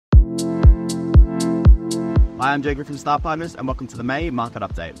Hi, I'm Jacob from Star Partners and welcome to the May Market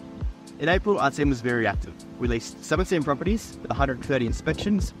Update. In April, our team was very active. We leased 17 properties with 130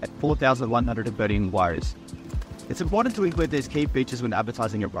 inspections and 4,130 inquiries. It's important to include these key features when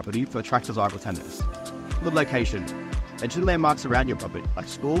advertising your property to attract desirable tenants. Good location. Mention landmarks around your property like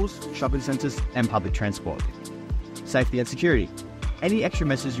schools, shopping centres and public transport. Safety and security. Any extra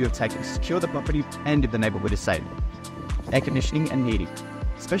measures you have taken to secure the property and if the neighbourhood is safe. Air conditioning and heating.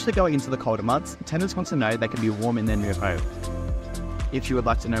 Especially going into the colder months, tenants want to know they can be warm in their new home. If you would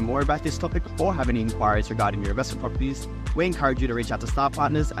like to know more about this topic or have any inquiries regarding your investment properties, we encourage you to reach out to Star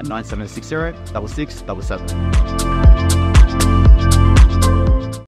Partners at 9760 6677.